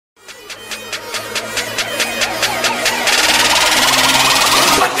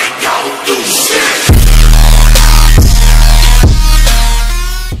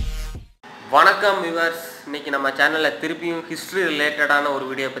வணக்கம் வியூவர்ஸ். இன்னைக்கு நம்ம சேனலில் திருப்பியும் ஹிஸ்ட்ரி ரிலேட்டடான ஒரு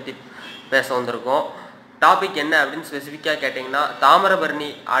வீடியோ பற்றி பேச வந்திருக்கோம். டாபிக் என்ன அப்படின்னு ஸ்பெசிஃபிக்காக கேட்டிங்கன்னா தாமிரபரணி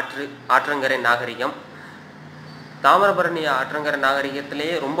ஆற்றங்கரை நாகரிகம். தாமிரபரணி ஆற்றங்கரை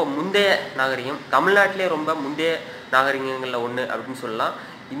நாகரிகத்திலேயே ரொம்ப முந்தைய நாகரிகம், தமிழ்நாட்டிலே ரொம்ப முந்தைய நாகரிகங்களில் ஒன்று அப்படின்னு சொல்லலாம்.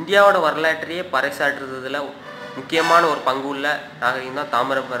 இந்தியாவோட வரலாற்றையே பறைசாற்றுறதுல முக்கியமான ஒரு பங்கு உள்ள நாகரிகம் தான்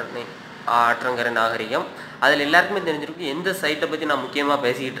தாமிரபரணி ஆற்றங்கரை நாகரிகம். அதில் எல்லாருக்குமே தெரிஞ்சிருக்கு எந்த சைட்டை பற்றி நான் முக்கியமாக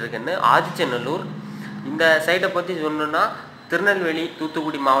பேசிக்கிட்டு இருக்கேன்னு. ஆதிச்சநல்லூர். இந்த சைட்டை பற்றி சொல்லணுன்னா திருநெல்வேலி,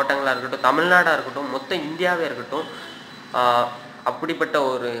 தூத்துக்குடி மாவட்டங்களாக இருக்கட்டும், தமிழ்நாடாக இருக்கட்டும், மொத்த இந்தியாவே இருக்கட்டும், அப்படிப்பட்ட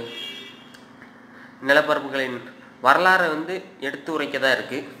ஒரு நிலப்பரப்புகளின் வரலாறை எடுத்து உரைக்கதான்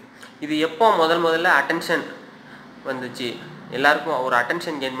இருக்குது. இது எப்போ முதல்ல அட்டென்ஷன் வந்துச்சு, எல்லாருக்கும் ஒரு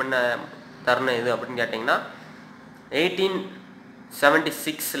அட்டென்ஷன் கெயின் பண்ண தருணம் எது அப்படின்னு கேட்டிங்கன்னா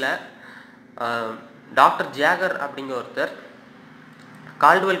 1876 டாக்டர் ஜேகர் அப்படிங்கிற ஒருத்தர்,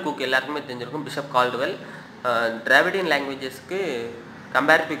 கால்டுவெல் குக் எல்லாருக்குமே தெரிஞ்சிருக்கும், bishop Caldwell, Dravidian லாங்குவேஜஸ்க்கு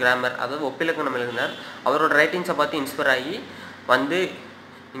comparative grammar, அதாவது ஒப்பிலக்கணம் எழுதினார். அவரோட ரைட்டிங்ஸை பார்த்து இன்ஸ்பயர் ஆகி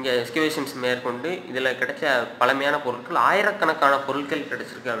இங்கே எக்ஸ்கவேஷன்ஸ் மேற்கொண்டு இதில் கிடைச்ச பழமையான பொருட்கள், ஆயிரக்கணக்கான பொருட்கள்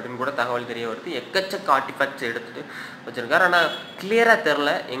கிடைச்சிருக்கு அப்படின்னு கூட தகவல் தெரிய வருது. எக்கச்சக்க ஆர்டிஃபேக்ட்ஸ் எடுத்துகிட்டு வச்சுருக்கார். ஆனால் கிளியராக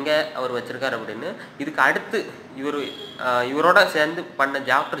தெரில எங்கே அவர் வச்சுருக்கார் அப்படின்னு. இதுக்கு அடுத்து இவரோட சேர்ந்து பண்ண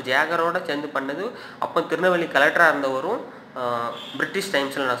டாக்டர் ஜேகரோட சேர்ந்து பண்ணது அப்போ திருநெல்வேலி கலெக்டராக இருந்தவரும், பிரிட்டிஷ்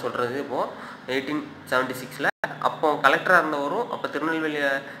டைம்ஸில் நான் சொல்கிறது, இப்போது 1876 அப்போ கலெக்டராக இருந்தவரும், அப்போ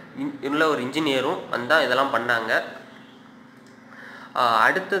திருநெல்வேலியில் உள்ள ஒரு இன்ஜினியரும் வந்தால் இதெல்லாம் பண்ணாங்க.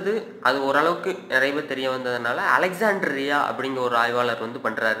 அடுத்தது அது ஓரளவுக்கு நிறைய பேர் தெரிய வந்ததுனால அலெக்சாண்ட்ரியா அப்படிங்கிற ஒரு ஆய்வாளர்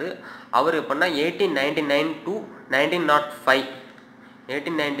பண்ணுறாரு. அவர் எப்படின்னா 1899 to 1905,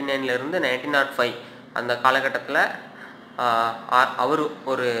 1899 1905 அந்த காலகட்டத்தில் அவர்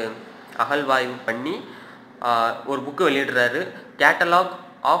ஒரு அகழ்வாய்வு பண்ணி ஒரு book வெளியிடுறாரு. Catalogue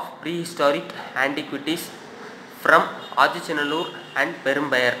of prehistoric ஆன்டிக்விட்டிஸ் from Adichanallur and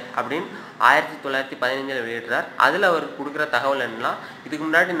பெரும்பயர் அப்படின்னு 1915 வெளியிடுறார். அதில் அவர் கொடுக்குற தகவல் என்னன்னா, இதுக்கு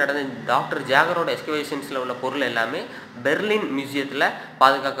முன்னாடி நடந்த டாக்டர் ஜேகரோட எக்ஸ்கவேஷன்ஸில் உள்ள பொருள் எல்லாமே பெர்லின் மியூசியத்தில்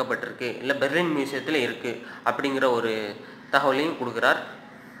பாதுகாக்கப்பட்டிருக்கு, இல்லை பெர்லின் மியூசியத்தில் இருக்குது அப்படிங்கிற ஒரு தகவலையும் கொடுக்குறார்.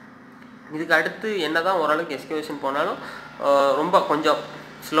 இதுக்கு அடுத்து என்ன தான் ஓரளவுக்கு எக்ஸ்கவேஷன் போனாலும் ரொம்ப கொஞ்சம்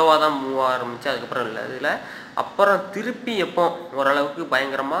ஸ்லோவாக தான் மூவ் ஆரம்பிச்சு. அதுக்கப்புறம் இல்லை இதில் அப்புறம் திருப்பி எப்போ ஓரளவுக்கு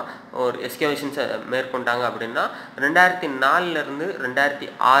பயங்கரமாக ஒரு எக்ஸ்கவேஷன்ஸை மேற்கொண்டாங்க அப்படின்னா 2004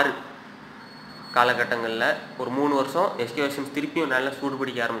 2006 காலகட்டங்களில் ஒரு 3 வருஷம் எக்ஸ்கவேஷன்ஸ் திருப்பியும் நல்லா சூடு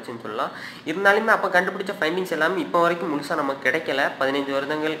பிடிக்க ஆரம்பிச்சுன்னு சொல்லலாம். இருந்தாலுமே அப்போ கண்டுபிடிச்ச ஃபைண்டிங்ஸ் எல்லாமே இப்போ வரைக்கும் முழுசாக நமக்கு கிடைக்கல. 15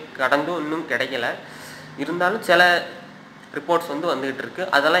 வருடங்கள் கடந்தும் இன்னும் கிடைக்கல. இருந்தாலும் சில ரிப்போர்ட்ஸ் வந்துகிட்டு இருக்கு.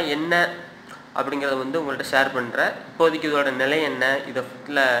 அதெல்லாம் என்ன அப்படிங்கிறத உங்கள்கிட்ட ஷேர் பண்ணுறேன். இப்போதைக்கு இதோட நிலை என்ன,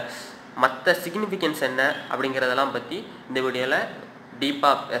 இதில் மற்ற சிக்னிஃபிகன்ஸ் என்ன அப்படிங்கிறதெல்லாம் பற்றி இந்த வீடியோவில்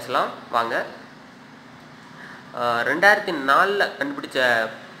டீப்பாக பேசலாம் வாங்க. 2004 கண்டுபிடிச்ச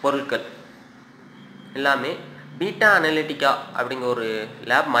பொருட்கள் எல்லாமே பீட்டா அனலிட்டிகா அப்படிங்கிற ஒரு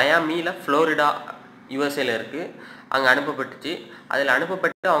லேப் மயாமியில் ஃப்ளோரிடா யுஎஸ்ஏல இருக்குது. அங்கே அனுப்பப்பட்டுச்சு. அதில்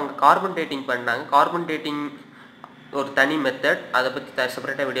அனுப்பப்பட்டு அவங்க கார்பன் டேட்டிங் பண்ணாங்க. கார்பன் டேட்டிங் ஒரு தனி மெத்தட், அதை பற்றி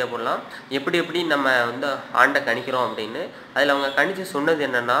செப்பரேட்டாக வீடியோ போடலாம். எப்படி நம்ம ஆண்டை கணிக்கிறோம் அப்படின்னு. அதில் அவங்க கணிச்சு சொன்னது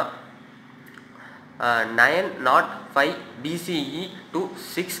என்னென்னா 905 BCE to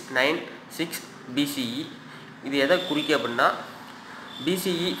 696 BCE. இது எதை குறிக்க அப்படின்னா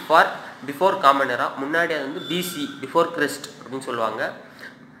BCE ஃபார் பிஃபோர் காமன் எரா, முன்னாடி அது BC பிஃபோர் கிறிஸ்ட் அப்படின்னு சொல்லுவாங்க.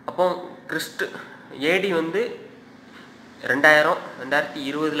 அப்போ கிறிஸ்ட் ஏடி 2000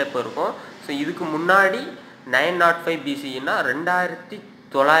 2020 இப்போ இருக்கும். ஸோ இதுக்கு முன்னாடி 905 BCEனா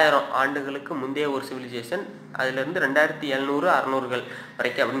 2900 ஆண்டுகளுக்கு முந்தைய ஒரு சிவிலைசேஷன். அதுலேருந்து 2700 600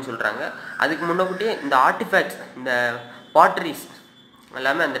 வரைக்கும் அப்படின்னு சொல்கிறாங்க. அதுக்கு முன்னாடியே இந்த ஆர்டிஃபேக்ட்ஸ், இந்த பாட்டரிஸ்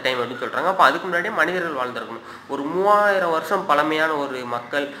எல்லாமே அந்த டைம் அப்படின்னு சொல்கிறாங்க. அப்போ அதுக்கு முன்னாடியே மனிதர்கள் வாழ்ந்துருக்கணும். ஒரு 3000 வருஷம் பழமையான ஒரு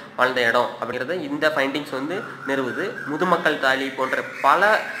மக்கள் வாழ்ந்த இடம் அப்படிங்கிறத இந்த ஃபைண்டிங்ஸ் நிறுவுது. முதுமக்கள் தாலி போன்ற பல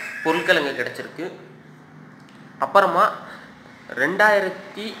பொருட்கள் அங்கே கிடச்சிருக்கு. அப்புறமா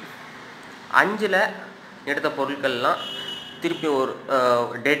 2005 எடுத்த பொருட்கள்லாம் திருப்பி ஒரு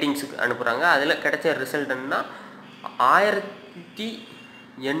டேட்டிங்ஸுக்கு அனுப்புகிறாங்க. அதில் கிடைச்ச ரிசல்ட் என்னன்னா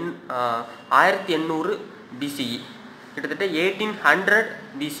 1800 BCE, கிட்டத்தட்ட 1800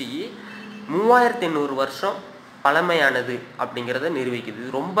 BCE, 3800 வருஷம் பழமையானது அப்படிங்கிறத நிரூபிக்குது.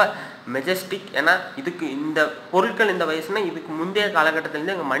 ரொம்ப மெஜஸ்டிக். ஏன்னா இதுக்கு இந்த பொருட்கள் இந்த வயசுனா இதுக்கு முந்தைய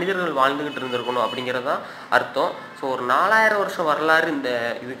காலகட்டத்திலேருந்து எங்கள் மனிதர்கள் வாழ்ந்துக்கிட்டு இருந்திருக்கணும் அப்படிங்கிறது தான் அர்த்தம். ஸோ ஒரு 4000 வருஷம் வரலாறு இந்த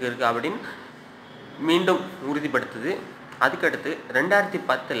இதுக்கு இருக்குது அப்படின்னு மீண்டும் உறுதிப்படுத்துது. அதுக்கடுத்து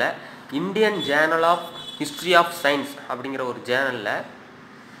 2010 Indian Journal of history of science அப்படிங்கிற ஒரு ஜேர்னலில்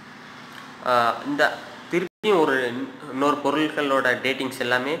இந்த திருப்பியும் இன்னொரு பொருட்களோட டேட்டிங்ஸ்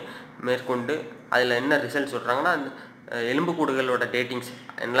எல்லாமே மேற்கொண்டு அதில் என்ன ரிசல்ட் சொல்கிறாங்கன்னா, அந்த எலும்புக்கூடுகளோட டேட்டிங்ஸ்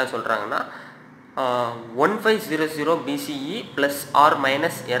என்னலாம் சொல்கிறாங்கன்னா, 1500 BCE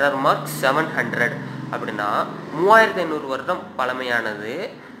 +or- எரர் மார்க் 700 அப்படின்னா 3500 வருடம் பழமையானது.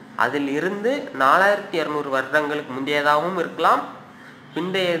 அதில் இருந்து 4200 வருடங்களுக்கு முந்தையதாகவும் இருக்கலாம்.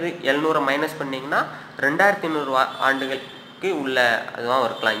 பிந்தையது 700 மைனஸ் பண்ணிங்கன்னா 2500 ஆண்டுகளுக்கு உள்ள அதுவாக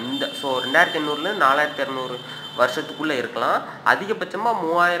இருக்கலாம். இந்த 2500லேருந்து 4200 வருஷத்துக்குள்ளே இருக்கலாம். அதிகபட்சமாக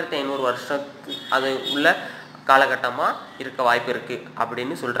 3500 வருஷத்துக்கு அது உள்ள காலகட்டமாக இருக்க வாய்ப்பு இருக்குது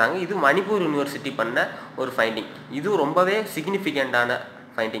அப்படின்னு சொல்கிறாங்க. இது மணிப்பூர் யூனிவர்சிட்டி பண்ண ஒரு ஃபைண்டிங். இது ரொம்பவே சிக்னிஃபிகண்ட்டான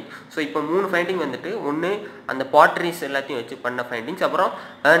ஃபைண்டிங். ஸோ இப்போ 3 ஃபைண்டிங் வந்துட்டு, ஒன்று அந்த பாட்ரிஸ் எல்லாத்தையும் வச்சு பண்ண ஃபைண்டிங்ஸ், அப்புறம்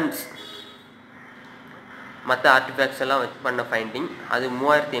ஏர்ன்ஸ் மற்ற ஆர்டிஃபேக்ட்ஸ் எல்லாம் வச்சு பண்ண ஃபைண்டிங், அது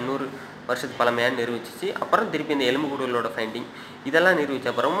 3800 வருஷத்துக்கு பழமையாக நிரூபிச்சிச்சு. அப்புறம் திருப்பி இந்த எலும்புக்கூடுகளோட ஃபைண்டிங் இதெல்லாம்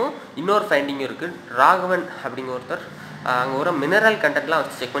நிரூபித்த அப்புறமும் இன்னொரு ஃபைண்டிங்கும் இருக்குது. ராகவன் அப்படிங்கிற ஒருத்தர் அங்கே ஒரு மினரல் கண்டென்ட்லாம்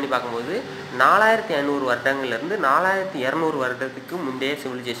வச்சு செக் பண்ணி பார்க்கும்போது 4500 வருடங்கள்லேருந்து 4200 வருடத்துக்கு முந்தைய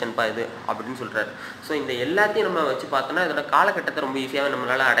சிவிலைசேஷன்ப்பா இது அப்படின்னு சொல்கிறாரு. ஸோ இந்த எல்லாத்தையும் நம்ம வச்சு பார்த்தோன்னா இதோட காலகட்டத்தை ரொம்ப ஈஸியாகவே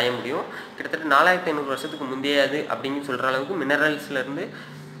நம்மளால் அடைய முடியும். கிட்டத்தட்ட 4500 வருஷத்துக்கு முந்தையது அப்படின்னு சொல்கிற அளவுக்கு மினரல்ஸ்லேருந்து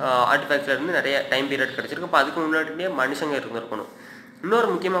ஆர்டிஃபேக்ட்ஸ்லேருந்து நிறைய டைம் பீரியட் கிடச்சிருக்கு. அப்போ அதுக்கு முன்னாடியே மனுஷங்க இருந்திருக்கணும். இன்னொரு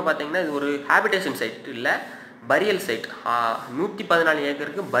முக்கியமாக பார்த்தீங்கன்னா, இது ஒரு ஹேபிடேஷன் சைட் இல்லை, பரியல் சைட். 114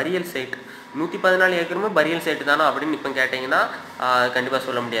 ஏக்கருக்கு பரியல் சைட். 114 ஏக்கருமே பரியல் சைட்டு தானே அப்படின்னு இப்போ கேட்டிங்கன்னா கண்டிப்பாக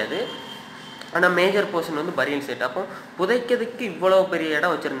சொல்ல முடியாது. ஆனால் மேஜர் போர்ஷன் வந்து பரியல் சைட். அப்போ புதைக்கிறதுக்கு இவ்வளோ பெரிய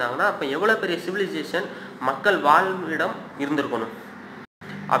இடம் வச்சுருந்தாங்கன்னா அப்போ எவ்வளோ பெரிய சிவிலைசேஷன் மக்கள் வாழ்விடம் இருந்திருக்கணும்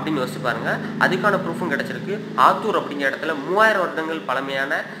அப்படின்னு யோசிச்சு பாருங்கள். அதுக்கான ப்ரூஃபும் கிடச்சிருக்கு. ஆத்தூர் அப்படிங்கிற இடத்துல 3000 வருடங்கள்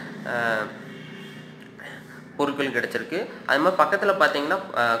பழமையான பொருட்கள் கிடச்சிருக்கு. அது மாதிரி பக்கத்தில் பார்த்தீங்கன்னா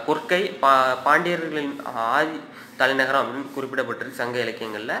கொற்கை பாண்டியர்களின் ஆதி தலைநகரம் அப்படின்னு குறிப்பிடப்பட்டிருக்கு சங்க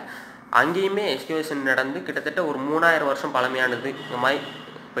இலக்கியங்களில். அங்கேயுமே எக்ஸ்கவேஷன் நடந்து கிட்டத்தட்ட ஒரு 3000 வருஷம் பழமையானது இந்த மாதிரி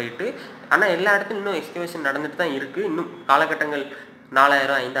போயிட்டு, ஆனால் எல்லா இடத்துலையும் இன்னும் எக்ஸ்கவேஷன் நடந்துட்டு தான் இருக்குது. இன்னும் காலகட்டங்கள்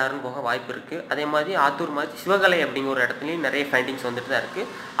 4000 5000 போக வாய்ப்பு இருக்குது. அதே மாதிரி ஆத்தூர் மாதிரி சிவகலை அப்படிங்கிற ஒரு இடத்துலையும் நிறைய ஃபைண்டிங்ஸ் வந்துட்டு தான்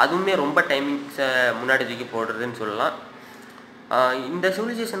இருக்குது. அதுவுமே ரொம்ப டைமிங்ஸை முன்னாடி தூக்கி போடுறதுன்னு சொல்லலாம். இந்த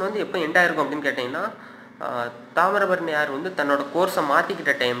சிவிலைசேஷன் வந்து எப்போ எண்ட் ஆயிருக்கும் அப்படின்னு கேட்டிங்கன்னா, தாமிரபரணியார் வந்து தன்னோட கோர்ஸை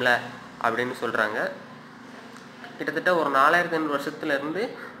மாற்றிக்கிட்ட டைமில் அப்படின்னு சொல்கிறாங்க. கிட்டத்தட்ட ஒரு 4500 வருஷத்துலேருந்து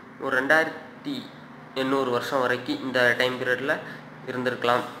ஒரு 2800 வருஷம் வரைக்கும் இந்த டைம் பீரியடில்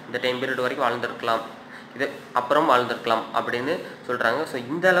இருந்திருக்கலாம். இந்த டைம் பீரியட் வரைக்கும் வாழ்ந்திருக்கலாம், இது அப்புறம் வாழ்ந்திருக்கலாம் அப்படின்னு சொல்கிறாங்க. ஸோ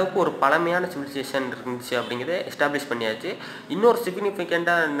இந்த அளவுக்கு ஒரு பழமையான சிவிலைசேஷன் இருந்துச்சு அப்படிங்கிறத எஸ்டாப்ளிஷ் பண்ணியாச்சு. இன்னொரு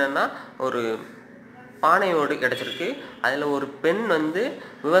சிக்னிஃபிகண்ட்டாக என்னென்னா, ஒரு பானையோடு கிடச்சிருக்கு. அதில் ஒரு பெண் வந்து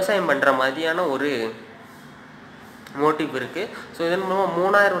விவசாயம் பண்ணுற மாதிரியான ஒரு மோட்டிவ் இருக்குது. ஸோ இதன் மூலமாக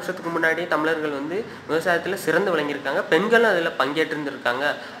 3000 வருஷத்துக்கு முன்னாடியே தமிழர்கள் வந்து விவசாயத்தில் சிறந்து விளங்கியிருக்காங்க, பெண்களும் அதில் பங்கேற்றிருந்திருக்காங்க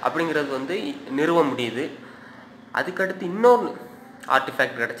அப்படிங்கிறது வந்து நிறுவ முடியுது. அதுக்கடுத்து இன்னொரு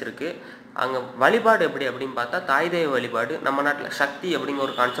ஆர்டிஃபேக்ட் கிடச்சிருக்கு. அங்கே வழிபாடு எப்படி அப்படின்னு பார்த்தா தாய் தெய்வ வழிபாடு. நம்ம நாட்டில் சக்தி அப்படிங்கிற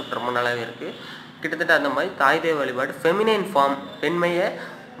ஒரு கான்செப்ட் ரொம்ப நாளாகவே இருக்குது. கிட்டத்தட்ட அந்த மாதிரி தாய் தெய்வ வழிபாடு, ஃபெமினைன் ஃபார்ம், பெண்மையை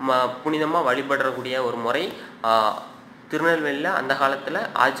புனிதமாக வழிபடக்கூடிய ஒரு முறை திருநெல்வேலியில் அந்த காலத்தில்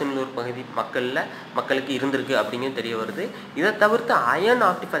ஆதிச்சநல்லூர் பகுதி மக்களுக்கு இருந்திருக்கு அப்படிங்கிறது தெரிய வருது. இதை தவிர்த்து அயன்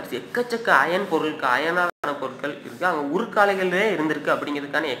ஆர்டிஃபேக்ட்ஸ், எக்கச்சக்க அயன் பொருட்கள், அயனான பொருட்கள் இருக்குது. அங்கே உருக்காலைகளே இருந்திருக்கு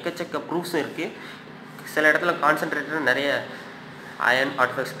அப்படிங்கிறதுக்கான எக்கச்சக்க ப்ரூஃப்ஸும் இருக்குது. சில இடத்துல கான்சன்ட்ரேட்டட் நிறைய அயன்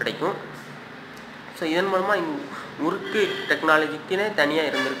ஆர்டிஃபேக்ட்ஸ் கிடைக்கும். ஸோ இதன் மூலமாக உருக்கு டெக்னாலஜிக்குன்னே தனியாக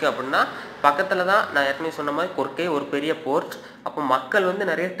இருந்திருக்கு. அப்படின்னா பக்கத்தில் தான் நான் ஏற்கனவே சொன்ன மாதிரி கொற்கை ஒரு பெரிய போர்ட். அப்போ மக்கள் வந்து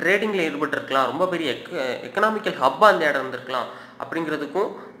நிறைய ட்ரேடிங்கில் ஈடுபட்டிருக்கலாம், ரொம்ப பெரிய எக்கனாமிக்கல் ஹப்பாக அந்த இடம் இருந்திருக்கலாம் அப்படிங்கிறதுக்கும்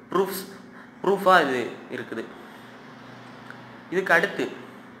ப்ரூஃபாக இது இருக்குது. இதுக்கு அடுத்து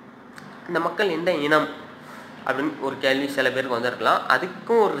இந்த மக்கள் எந்த இனம் அப்படின்னு ஒரு கேள்வி சில பேருக்கு வந்திருக்கலாம்.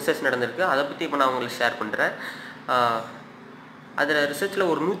 அதுக்கும் ஒரு ரிசர்ச் நடந்திருக்கு. அதை பற்றி இப்போ நான் உங்களுக்கு ஷேர் பண்ணுறேன். அதில் ரிசர்ச்சில்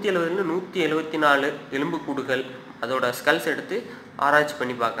ஒரு 170 174 எலும்புக்கூடுகள் அதோட ஸ்கல்ஸ் எடுத்து ஆராய்ச்சி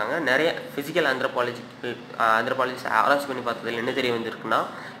பண்ணி பார்க்காங்க. நிறைய ஃபிசிக்கல் ஆந்த்ரோபாலஜிஸ்ட் ஆராய்ச்சி பண்ணி பார்த்ததில் என்ன தெரிய வந்திருக்குன்னா,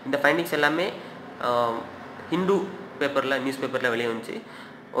 இந்த ஃபைண்டிங்ஸ் எல்லாமே ஹிந்து நியூஸ் பேப்பரில் வெளியே வந்துச்சு.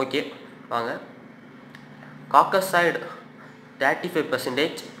 ஓகே வாங்க. Caucasoid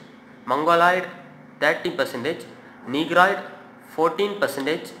 35%, Mongoloid 30%, Negroid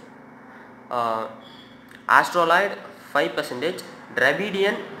 14%, ஆஸ்ட்ரோலாய்டு 5%,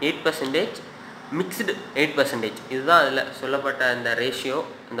 Dravidian 8%, mixed 8%. இதுதான் அதில் சொல்லப்பட்ட அந்த ரேஷியோ,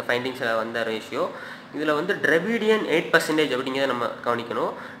 இந்த ஃபைண்டிங்ஸில் வந்த ரேஷியோ. இதில் வந்து டிராவிடியன் 8% அப்படிங்கிறத நம்ம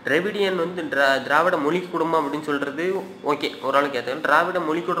கவனிக்கணும். டிராவிடியன் வந்து திராவிட மொழி குடும்பம் அப்படின்னு சொல்கிறது ஓகே, ஓரளவுக்கு ஏற்ற திராவிட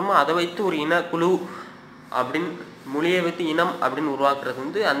மொழி குடும்பம், அதை வைத்து ஒரு இனக்குழு அப்படின்னு மொழியை வைத்து இனம் அப்படின்னு உருவாக்குறது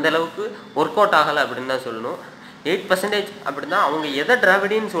வந்து அந்தளவுக்கு ஒர்க் அவுட் ஆகலை அப்படின்னு தான் சொல்லணும். 8% அப்படி தான். அவங்க எதை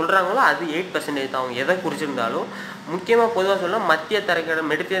டிராவிடின்னு சொல்கிறாங்களோ அது 8% தான். அவங்க எதை குறிச்சிருந்தாலும் முக்கியமாக பொதுவாக சொல்லலாம் மத்திய தரைக்கடல்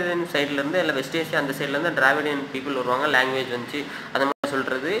மெடிட்டரேனியன் சைட்லேருந்து இல்லை வெஸ்ட் ஏஷியா அந்த சைட்லேருந்து டிராவிடியன் பீப்புள் வருவாங்க, லாங்குவேஜ் வந்துச்சு அந்த மாதிரி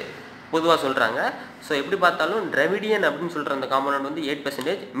சொல்கிறது பொதுவாக சொல்கிறாங்க. ஸோ எப்படி பார்த்தாலும் டிராவிடியன் அப்படின்னு சொல்கிற அந்த காம்பனண்ட் வந்து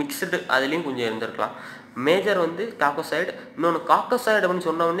 8%, மிக்சடு அதுலேயும் கொஞ்சம் இருந்திருக்கலாம். மேஜர் வந்து காக்கோசைடு. இன்னொன்று காக்கோசைடு அப்படின்னு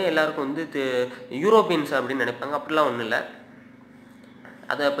சொன்ன உடனே எல்லாருக்கும் வந்து யூரோப்பியன்ஸ் அப்படின்னு நினைப்பாங்க. அப்படிலாம் ஒன்றும் இல்லை.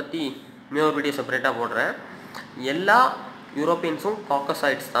 அதை பற்றி இன்னொரு வீடியோ செப்பரேட்டாக போடுறேன். எல்லா யூரோப்பியன்ஸும்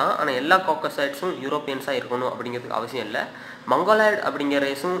காக்கோசைட்ஸ் தான். ஆனால் எல்லா காக்கோசைட்ஸும் யூரோப்பியன்ஸாக இருக்கணும் அப்படிங்கிறதுக்கு அவசியம் இல்லை. மங்கோலாய்டு அப்படிங்கிற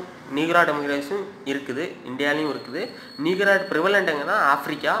ரேஸும் நீக்ராய்டு அப்படிங்கிற ரேஸும் இருக்குது, இந்தியாவிலையும் இருக்குது. நீக்ராய்டு ப்ரிவலண்ட் எங்கன்னா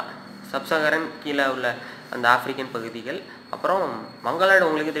ஆஃப்ரிக்கா, சப்சஹரன் கீழே உள்ள அந்த ஆஃப்ரிக்கன் பகுதிகள். அப்புறம் மங்கோலாய்டு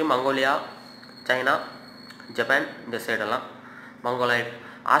உங்களுக்கு தெரியும், மங்கோலியா, சைனா, ஜப்பான் இந்த சைடெல்லாம் மங்கோலாய்டு.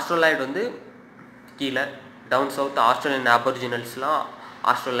 ஆஸ்ட்ரோலாய்டு வந்து கீழே டவுன் சவுத் ஆஸ்திரேலியன் ஆபர்ஜினல்ஸ்லாம்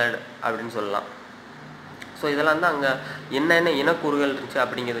ஆஸ்ட்ரோலாய்டு அப்படின்னு சொல்லலாம். ஸோ இதெல்லாம் தான் அங்கே என்னென்ன இனக்கூறுகள் இருந்துச்சு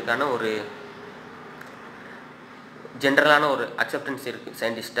அப்படிங்கிறதுக்கான ஒரு ஜென்ரலான ஒரு அக்செப்டன்ஸ் இருக்குது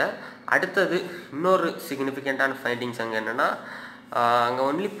சயின்டிஸ்ட்டை. அடுத்தது இன்னொரு சிக்னிஃபிகண்ட்டான ஃபைண்டிங்ஸ் அங்கே என்னென்னா, அங்கே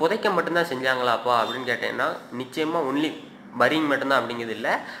ஒன்லி புதைக்க மட்டும்தான் செஞ்சாங்களாப்பா அப்படின்னு கேட்டேன்னா நிச்சயமாக ஒன்லி பரிங் மட்டும்தான் அப்படிங்கிறது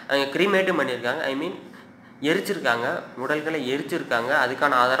இல்லை. அங்கே க்ரீமேட்டும் பண்ணியிருக்காங்க, ஐ மீன் எரிச்சிருக்காங்க, உடல்களை எரிச்சிருக்காங்க.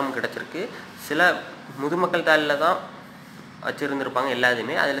 அதுக்கான ஆதாரம் கிடச்சிருக்கு. சில முதுமக்கள் தாளில் தான் வச்சுருந்துருப்பாங்க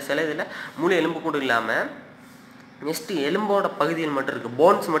எல்லாத்தையுமே. அதில் சில இதில் முழு எலும்பு கூட இல்லாமல் நெக்ஸ்ட்டு எலும்போட பகுதியில் மட்டும் இருக்குது,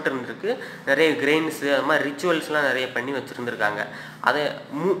 போன்ஸ் மட்டும் இருந்திருக்கு. நிறைய கிரெயின்ஸு அது மாதிரி ரிச்சுவல்ஸ்லாம் நிறைய பண்ணி வச்சுருந்துருக்காங்க. அதை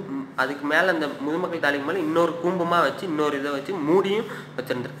அதுக்கு மேலே அந்த முதுமக்கள் தாலிக்கு மேலே இன்னொரு கூம்பமாக வச்சு இன்னொரு இதை வச்சு மூடியும்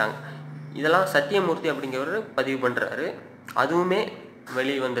வச்சுருந்துருக்காங்க. இதெல்லாம் சத்தியமூர்த்தி அப்படிங்கிறவர் பதிவு பண்ணுறாரு. அதுவுமே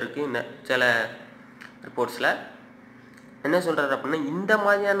வெளியே வந்திருக்கு சில ரிப்போர்ட்ஸில். என்ன சொல்கிறாரு அப்படின்னா, இந்த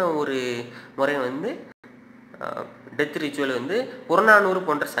மாதிரியான ஒரு முறை வந்து டெத் ரிச்சுவல் வந்து புறநானூறு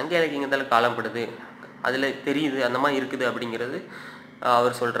போன்ற சங்க இலக்கியங்கத்தால் காலப்படுது, அதில் தெரியுது அந்த மாதிரி இருக்குது அப்படிங்கிறது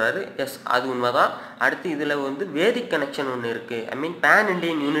அவர் சொல்கிறாரு. எஸ், அது உண்மை தான். அடுத்து இதில் வந்து வேதிக் கனெக்ஷன் ஒன்று இருக்குது. ஐ மீன் பேன்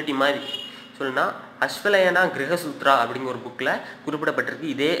இண்டியன் யூனிட்டி மாதிரி சொல்லுனா அஸ்வலயனா கிரகசூத்ரா அப்படிங்கிற ஒரு புக்கில் குறிப்பிடப்பட்டிருக்கு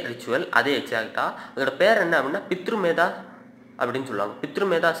இதே ரிச்சுவல், அதே எக்ஸாக்டாக. அதோட பேர் என்ன அப்படின்னா பித்ருமேதா அப்படின்னு சொல்லுவாங்க.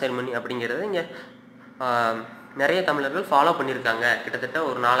 பித்ருமேதா செரிமனி அப்படிங்கிறத இங்கே நிறைய தமிழர்கள் ஃபாலோ பண்ணியிருக்காங்க. கிட்டத்தட்ட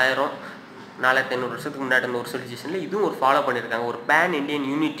ஒரு 4500 வருஷத்துக்கு முன்னாடி இருந்த ஒரு சிவிலைசேஷனில் இதுவும் ஒரு ஃபாலோ பண்ணியிருக்காங்க. ஒரு பேன் இண்டியன்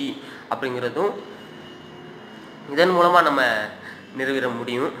யூனிட்டி அப்படிங்கிறதும் இதன் மூலமாக நம்ம நிறுவிட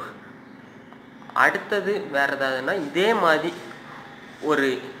முடியும். அடுத்தது வேறு ஏதாவதுன்னா இதே மாதிரி ஒரு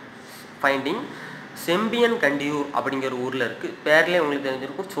ஃபைண்டிங் செம்பியன் கண்டியூர் அப்படிங்கிற ஊரில் இருக்குது. பேர்லேயே உங்களுக்கு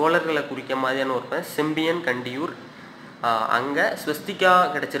தெரிஞ்சிருக்கும், சோழர்களை குறிக்க மாதிரியான ஒரு பேர் செம்பியன் கண்டியூர். அங்கே ஸ்வஸ்திகா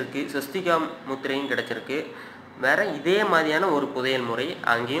கிடச்சிருக்கு, ஸ்வஸ்திகா முத்திரையும் கிடச்சிருக்கு. வேறு இதே மாதிரியான ஒரு புதையல் முறை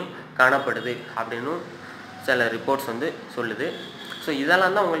அங்கேயும் காணப்படுது அப்படின்னு சில ரிப்போர்ட்ஸ் வந்து சொல்லுது. ஸோ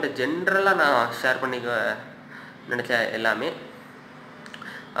இதெல்லாம் தான் உங்கள்கிட்ட ஜென்ரலாக நான் ஷேர் பண்ணிக்க நினச்ச எல்லாமே.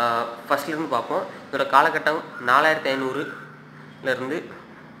 ஃபஸ்ட்லேருந்து பார்ப்போம். இதோட காலகட்டம் 4500லேருந்து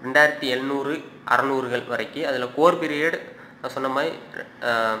 2700 600கள் வரைக்கும். அதில் கோர் பீரியட் நான் சொன்ன மாதிரி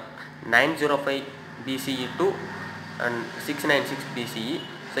 905 BCE to 696 BCE.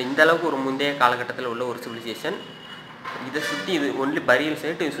 ஸோ இந்தளவுக்கு ஒரு முந்தைய காலகட்டத்தில் உள்ள ஒரு சிவிலைசேஷன். இதை சுற்றி இது ஒன்லி பரியல்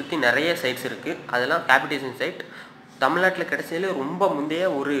சைட், இதை சுற்றி நிறைய சைட்ஸ் இருக்குது. அதெல்லாம் கேபிடேஷன் சைட். தமிழ்நாட்டில் கிடைச்சதுலேயே ரொம்ப முந்தைய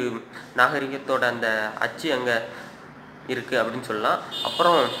ஒரு நாகரிகத்தோட அந்த அச்சு அங்கே இருக்குது அப்படின்னு சொல்லலாம்.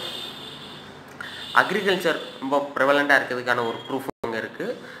 அப்புறம் அக்ரிகல்ச்சர் ரொம்ப ப்ரிவலண்ட்டாக இருக்கிறதுக்கான ஒரு ப்ரூஃபும் அங்கே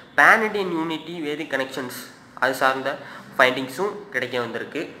இருக்குது. பேன் இண்டியன் யூனிட்டி, வேதிக் கனெக்ஷன்ஸ் அது சார்ந்த ஃபைண்டிங்ஸும் கிடைக்க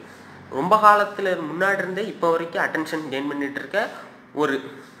வந்திருக்கு. ரொம்ப காலத்தில் முன்னாடி இருந்தே இப்போ வரைக்கும் அட்டென்ஷன் கெயின் பண்ணிகிட்டு இருக்க ஒரு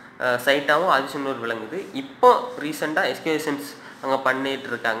சைட்டாகவும் ஆதிச்சநல்லூர் விளங்குது. இப்போ ரீசெண்டாக எக்ஸ்கவேஷன்ஸ் அங்கே பண்ணிகிட்டு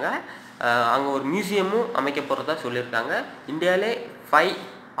இருக்காங்க. அங்கே ஒரு மியூசியமும் அமைக்க போகிறதா சொல்லியிருக்காங்க. இந்தியாவிலே 5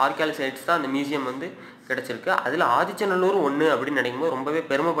 ஆர்கியாலஜி சைட்ஸ் தான் அந்த மியூசியம் வந்து கிடச்சிருக்கு. அதில் ஆதிச்சநல்லூர் ஒன்று அப்படின்னு நினைக்கும்போது ரொம்பவே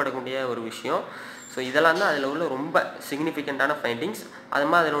பெருமைப்படக்கூடிய ஒரு விஷயம். ஸோ இதெல்லாம் தான் அதில் உள்ள ரொம்ப சிக்னிஃபிகண்ட்டான ஃபைண்டிங்ஸ். அது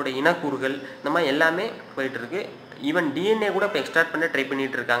மாதிரி அதனோட இனக்கூறுகள் இந்த மாதிரி எல்லாமே போயிட்டுருக்கு. ஈவன் டிஎன்ஏ கூட இப்போ எக்ஸ்ட்ராக்ட் பண்ண ட்ரை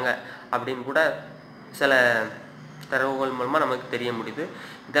பண்ணிகிட்டு இருக்காங்க அப்படின்னு கூட சில தரவுகள் மூலமாக நமக்கு தெரிய முடியுது.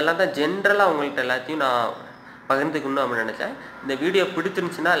 இதெல்லாம் தான் ஜென்ரலாக உங்கள்கிட்ட எல்லாத்தையும் நான் பகிர்ந்துக்கணும் அப்படின்னு நினச்சேன். இந்த வீடியோ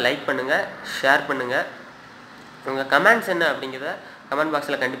பிடிச்சிருந்துச்சுன்னா லைக் பண்ணுங்கள், ஷேர் பண்ணுங்கள். உங்கள் கமெண்ட்ஸ் என்ன அப்படிங்கிறத கமெண்ட்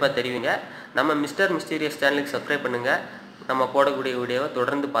பாக்ஸில் கண்டிப்பாக தெரிவிங்க. நம்ம மிஸ்டர் மிஸ்டீரியஸ் சேனலுக்கு சப்ஸ்கிரைப் பண்ணுங்கள். நம்ம போடக்கூடிய வீடியோவை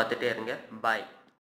தொடர்ந்து பார்த்துட்டே இருங்க. பாய்.